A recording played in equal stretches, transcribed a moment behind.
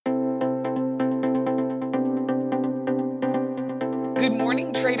Good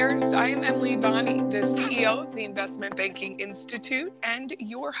morning, traders. I am Emily Bonney, the CEO of the Investment Banking Institute and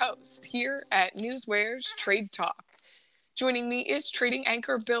your host here at NewsWare's Trade Talk. Joining me is trading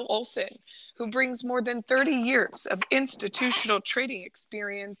anchor Bill Olson, who brings more than 30 years of institutional trading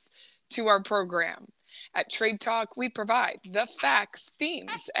experience to our program. At Trade Talk, we provide the facts,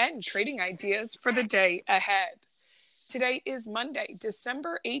 themes, and trading ideas for the day ahead. Today is Monday,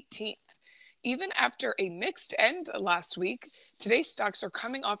 December 18th. Even after a mixed end last week, today's stocks are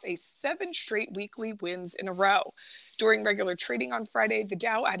coming off 7 straight weekly wins in a row. During regular trading on Friday, the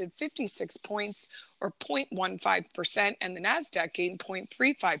Dow added 56 points or 0.15%, and the NASDAQ gained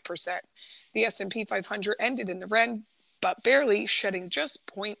 0.35%. The S&P 500 ended in the red, but barely, shedding just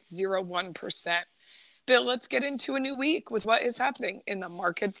 0.01%. Bill, let's get into a new week with what is happening in the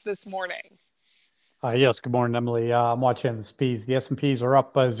markets this morning. Yes, good morning, Emily. I'm watching the S&Ps. The S&Ps are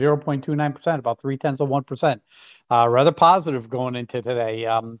up 0.29%, about 0.3%. Rather positive going into today.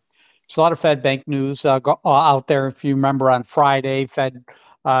 There's a lot of Fed Bank news out there. If you remember on Friday,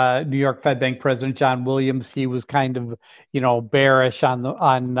 New York Fed Bank President John Williams, he was kind of, bearish on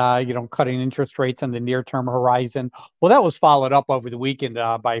cutting interest rates on the near-term horizon. Well, that was followed up over the weekend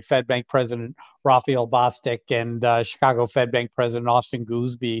by Fed Bank President Raphael Bostic and Chicago Fed Bank President Austin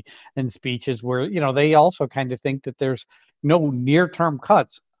Goolsbee in speeches where, they also kind of think that there's no near-term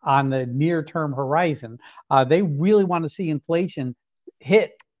cuts on the near-term horizon. They really want to see inflation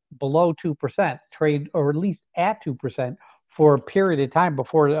hit below 2%, trade, or at least at 2% for a period of time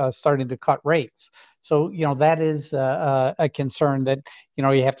before starting to cut rates. So, that is a concern that,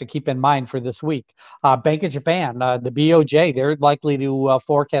 you have to keep in mind for this week. Bank of Japan, the BOJ, they're likely to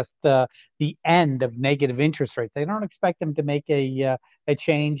forecast the end of negative interest rates. They don't expect them to make a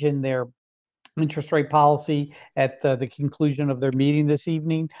change in their interest rate policy at the conclusion of their meeting this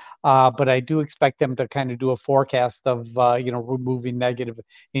evening. But I do expect them to kind of do a forecast of, removing negative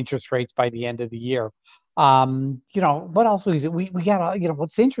interest rates by the end of the year. What else is it? We got,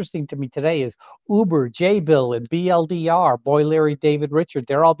 what's interesting to me today is Uber, JBIL, and BLDR, Boy, Larry, David, Richard,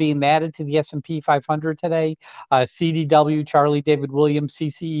 they're all being added to the S&P 500 today. CDW, Charlie, David, Williams,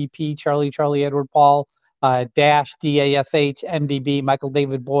 CCEP, Charlie, Edward, Paul, Dash, DASH, MDB, Michael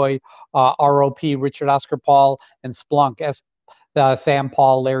David Boy, ROP, Richard Oscar Paul, and Splunk, Sam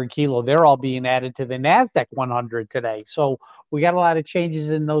Paul, Larry Kilo, they're all being added to the NASDAQ 100 today. So we got a lot of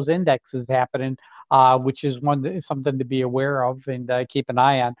changes in those indexes happening, which is something to be aware of and keep an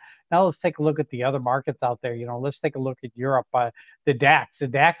eye on. Now let's take a look at the other markets out there. Let's take a look at Europe. The DAX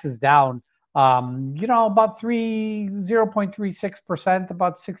is down, about 0.36%,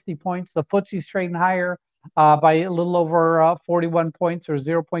 about 60 points. The FTSE's trading higher by a little over 41 points or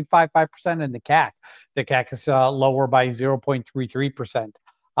 0.55%, and the CAC is lower by 0.33%.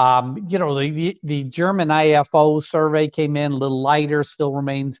 The German IFO survey came in a little lighter, still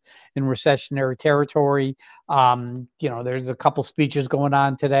remains in recessionary territory. There's a couple speeches going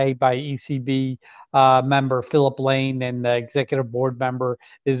on today by ECB member Philip Lane and the executive board member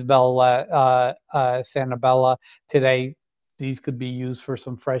Isabel Sanabella today. These could be used for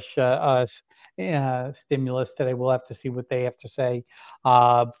some fresh stimulus today. We'll have to see what they have to say.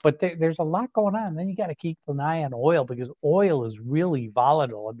 But there's a lot going on. Then you got to keep an eye on oil because oil is really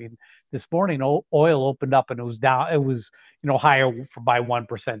volatile. I mean, this morning oil opened up and it was down. It was higher by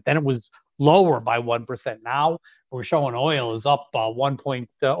 1%. Then it was lower by 1%. Now we're showing oil is up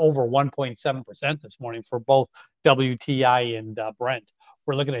over 1.7% this morning for both WTI and Brent.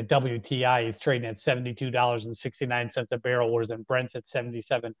 We're looking at WTI is trading at $72.69 a barrel, whereas then Brent's at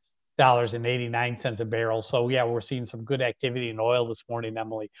 $77.89 a barrel. So yeah, we're seeing some good activity in oil this morning,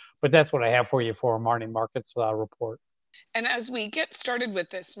 Emily. But that's what I have for you for our morning markets report. And as we get started with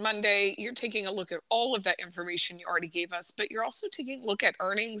this Monday, you're taking a look at all of that information you already gave us, but you're also taking a look at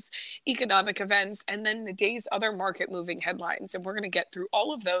earnings, economic events, and then the day's other market moving headlines. And we're going to get through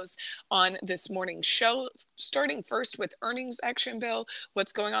all of those on this morning's show, starting first with earnings action, Bill.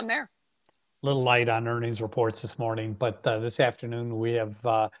 What's going on there? A little light on earnings reports this morning, but this afternoon we have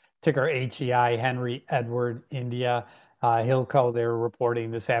ticker HEI, Henry Edward India. Hilco, they're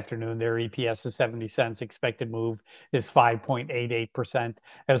reporting this afternoon their EPS is 70 cents. Expected move is 5.88%.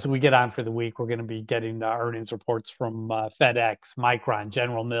 As we get on for the week, we're going to be getting earnings reports from FedEx, Micron,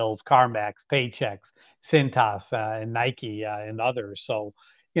 General Mills, CarMax, Paychex, Cintas, and Nike, and others. So,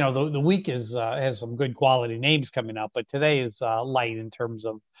 the week has some good quality names coming up, but today is light in terms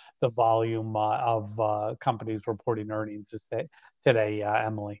of the volume of companies reporting earnings today,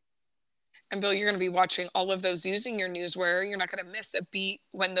 Emily. And Bill, you're going to be watching all of those using your NewsWare. You're not going to miss a beat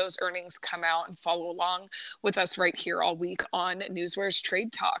when those earnings come out, and follow along with us right here all week on NewsWare's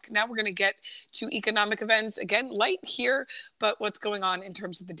Trade Talk. Now we're going to get to economic events. Again, light here, but what's going on in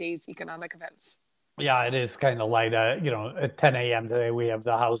terms of the day's economic events? Yeah, it is kind of light. At 10 a.m. today, we have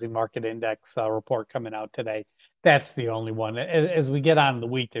the housing market index report coming out today. That's the only one. As we get on in the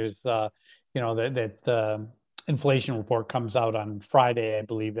week, there's, that inflation report comes out on Friday, I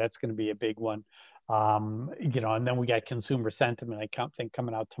believe. That's going to be a big one. And then we got consumer sentiment, I think,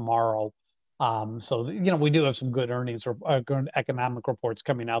 coming out tomorrow. We do have some good earnings or good economic reports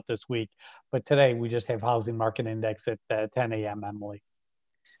coming out this week. But today, we just have housing market index at 10 a.m., Emily.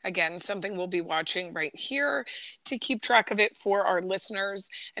 Again, something we'll be watching right here to keep track of it for our listeners.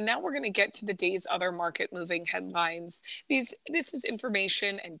 And now we're going to get to the day's other market moving headlines. This is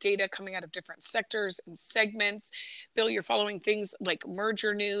information and data coming out of different sectors and segments. Bill, you're following things like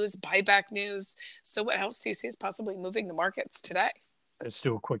merger news, buyback news. So what else do you see is possibly moving the markets today? Let's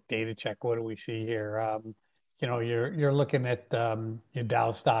do a quick data check. What do we see here? You're looking at your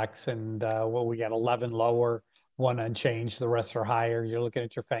Dow stocks, and we got 11 lower, one unchanged. The rest are higher. You're looking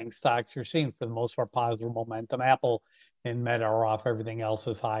at your FANG stocks. You're seeing, for the most part, positive momentum. Apple and Meta are off. Everything else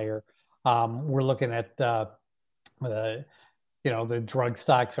is higher. We're looking at the drug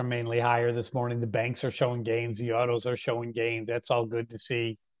stocks are mainly higher this morning. The banks are showing gains. The autos are showing gains. That's all good to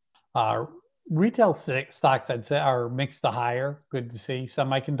see. Retail stocks, I'd say, are mixed to higher. Good to see.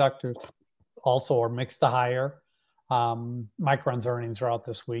 Semiconductors also are mixed to higher. Micron's earnings are out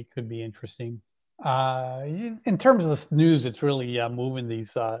this week. Could be interesting. In terms of the news, it's really moving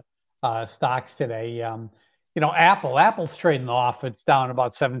these stocks today. Apple's trading off. It's down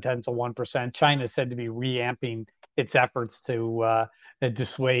about 0.7%. China is said to be reamping its efforts to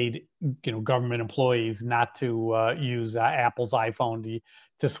dissuade government employees not to use Apple's iPhone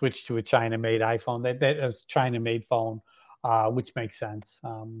to switch to a China-made iPhone. That is China-made phone, which makes sense.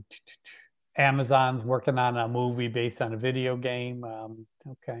 Amazon's working on a movie based on a video game.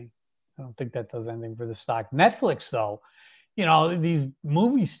 Okay, I don't think that does anything for the stock. Netflix, though, these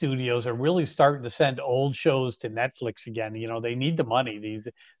movie studios are really starting to send old shows to Netflix again. They need the money.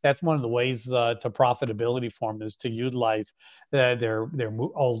 That's one of the ways to profitability for them, is to utilize their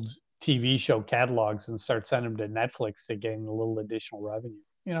old TV show catalogs and start sending them to Netflix to gain a little additional revenue.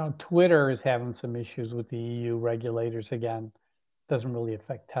 Twitter is having some issues with the EU regulators again. Doesn't really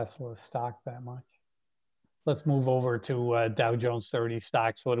affect Tesla's stock that much. Let's move over to Dow Jones 30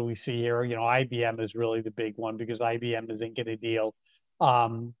 stocks. What do we see here? IBM is really the big one, because IBM is inking a deal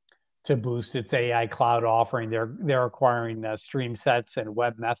to boost its AI cloud offering. They're acquiring StreamSets and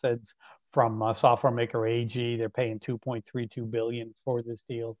Web Methods from software maker AG. They're paying $2.32 billion for this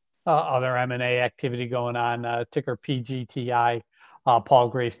deal. Other M&A activity going on. Ticker PGTI. Paul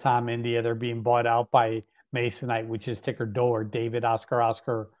Grace Tom India. They're being bought out by Masonite, which is ticker DOR, David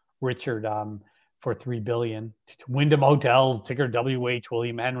Oscar Richard, for $3 billion. Wyndham Hotels, ticker WH,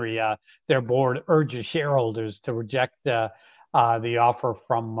 William Henry. Their board urges shareholders to reject the offer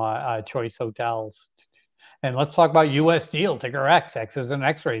from Choice Hotels. And let's talk about U.S. Steel, ticker X. X is an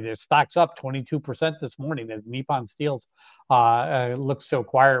X-ray. Their stock's up 22% this morning as Nippon Steel's looks to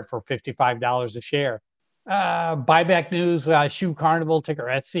acquire it for $55 a share. Buyback news, Shoe Carnival, ticker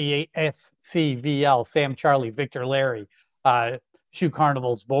SCVL, Sam Charlie, Victor Larry. Shoe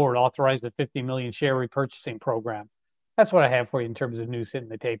Carnival's board authorized a 50 million share repurchasing program. That's what I have for you in terms of news hitting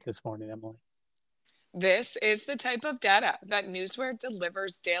the tape this morning, Emily. This is the type of data that NewsWare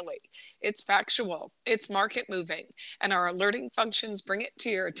delivers daily. It's factual, it's market moving, and our alerting functions bring it to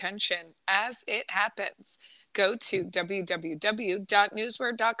your attention as it happens. Go to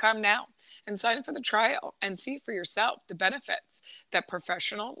www.newsware.com now and sign up for the trial and see for yourself the benefits that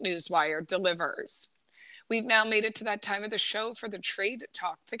professional Newswire delivers. We've now made it to that time of the show for the Trade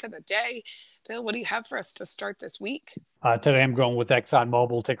Talk Pick of the Day. Bill, what do you have for us to start this week? Today I'm going with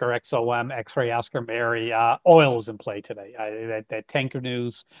ExxonMobil, ticker XOM, X-Ray Oscar Mary. Oil is in play today. That tanker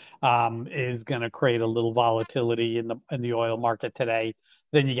news is going to create a little volatility in the oil market today.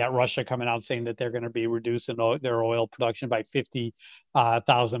 Then you got Russia coming out saying that they're going to be reducing their oil production by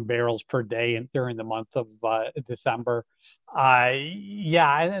 50,000 barrels per day during the month of December.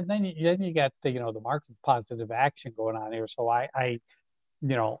 And then you got the market positive action going on here. So I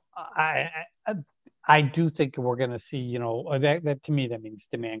do think we're going to see, that to me, that means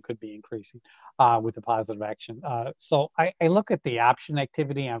demand could be increasing with the positive action. So I look at the option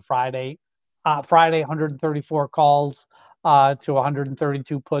activity on Friday. 134 calls to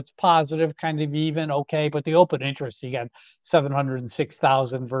 132 puts, positive, kind of even, okay. But the open interest, you got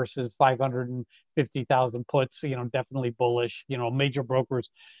 706,000 versus 550,000 puts, definitely bullish. Major brokers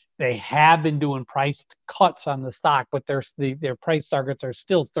They have been doing price cuts on the stock, but their price targets are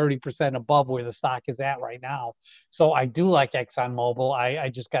still 30% above where the stock is at right now. So I do like ExxonMobil. I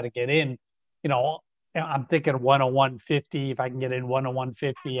just got to get in. I'm thinking 101.50. If I can get in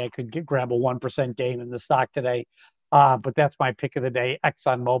 101.50, I could grab a 1% gain in the stock today. But that's my pick of the day.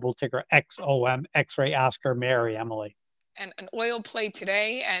 ExxonMobil, ticker XOM, X-ray Oscar Mary, Emily. And an oil play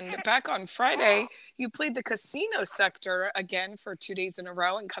today. And back on Friday, you played the casino sector again for 2 days in a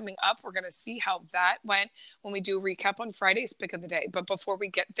row. And coming up, we're going to see how that went when we do a recap on Friday's pick of the day. But before we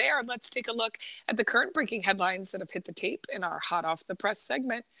get there, let's take a look at the current breaking headlines that have hit the tape in our hot off the press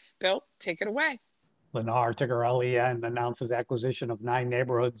segment. Bill, take it away. Lennar, ticker LEN, announces acquisition of 9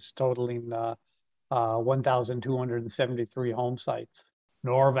 neighborhoods totaling 1,273 home sites.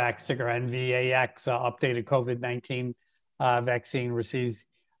 Norvax, ticker NVAX, updated COVID-19 vaccine receives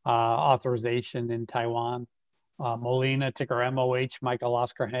authorization in Taiwan. Molina, ticker MOH, Michael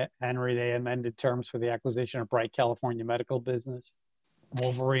Oscar Henry, they amended terms for the acquisition of Bright California Medical Business.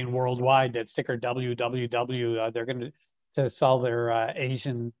 Wolverine Worldwide, that's ticker WWW, they're going to sell their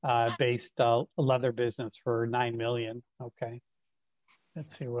Asian-based leather business for $9 million. Okay.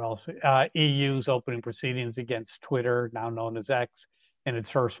 Let's see what else. EU's opening proceedings against Twitter, now known as X, in its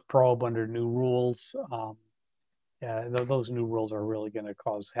first probe under new rules. Those new rules are really going to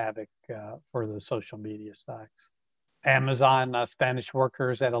cause havoc for the social media stocks. Amazon, Spanish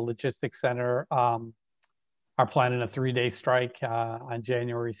workers at a logistics center are planning a 3-day strike on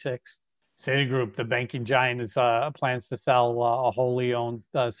January 6th. Citigroup, the banking giant, plans to sell a wholly owned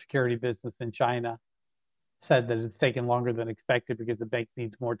security business in China. Said that it's taken longer than expected because the bank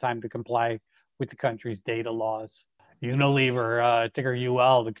needs more time to comply with the country's data laws. Unilever, ticker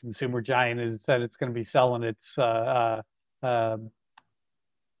UL, the consumer giant, has said it's going to be selling its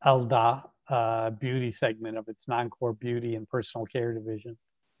Elda beauty segment of its non-core beauty and personal care division.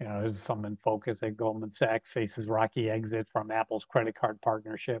 There's some in focus that Goldman Sachs faces rocky exit from Apple's credit card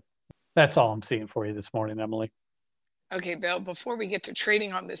partnership. That's all I'm seeing for you this morning, Emily. Okay, Bill, before we get to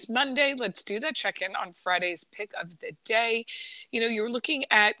trading on this Monday, let's do that check-in on Friday's pick of the day. You were looking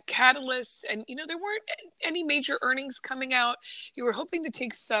at catalysts and, there weren't any major earnings coming out. You were hoping to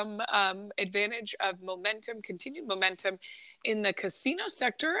take some advantage of continued momentum in the casino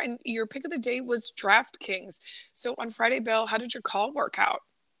sector, and your pick of the day was DraftKings. So on Friday, Bill, how did your call work out?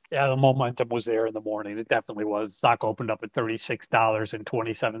 Yeah, the momentum was there in the morning. It definitely was. Stock opened up at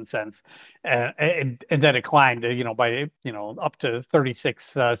 $36.27, and then it climbed, by up to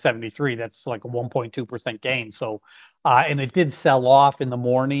 36.73. That's like a 1.2% gain. So, and it did sell off in the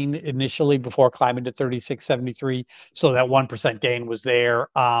morning initially before climbing to 36.73. So that 1% gain was there.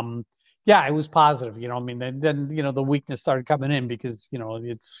 Yeah, it was positive. Then the weakness started coming in because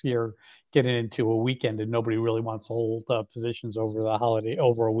you're getting into a weekend and nobody really wants to hold positions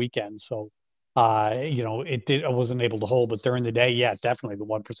over a weekend. So, I wasn't able to hold, but during the day, yeah, definitely the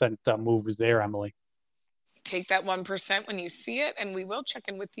 1% move was there, Emily. Take that 1% when you see it, and we will check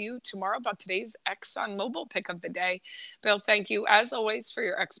in with you tomorrow about today's ExxonMobil pick of the day. Bill, thank you as always for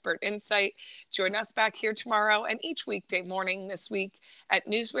your expert insight. Join us back here tomorrow and each weekday morning this week at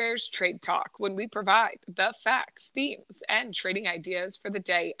NewsWare's Trade Talk, when we provide the facts, themes, and trading ideas for the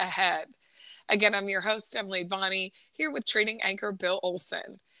day ahead. Again, I'm your host, Emily Bonney, here with trading anchor Bill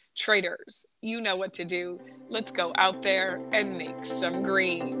Olson. Traders, you know what to do. Let's go out there and make some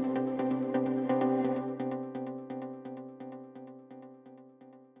green.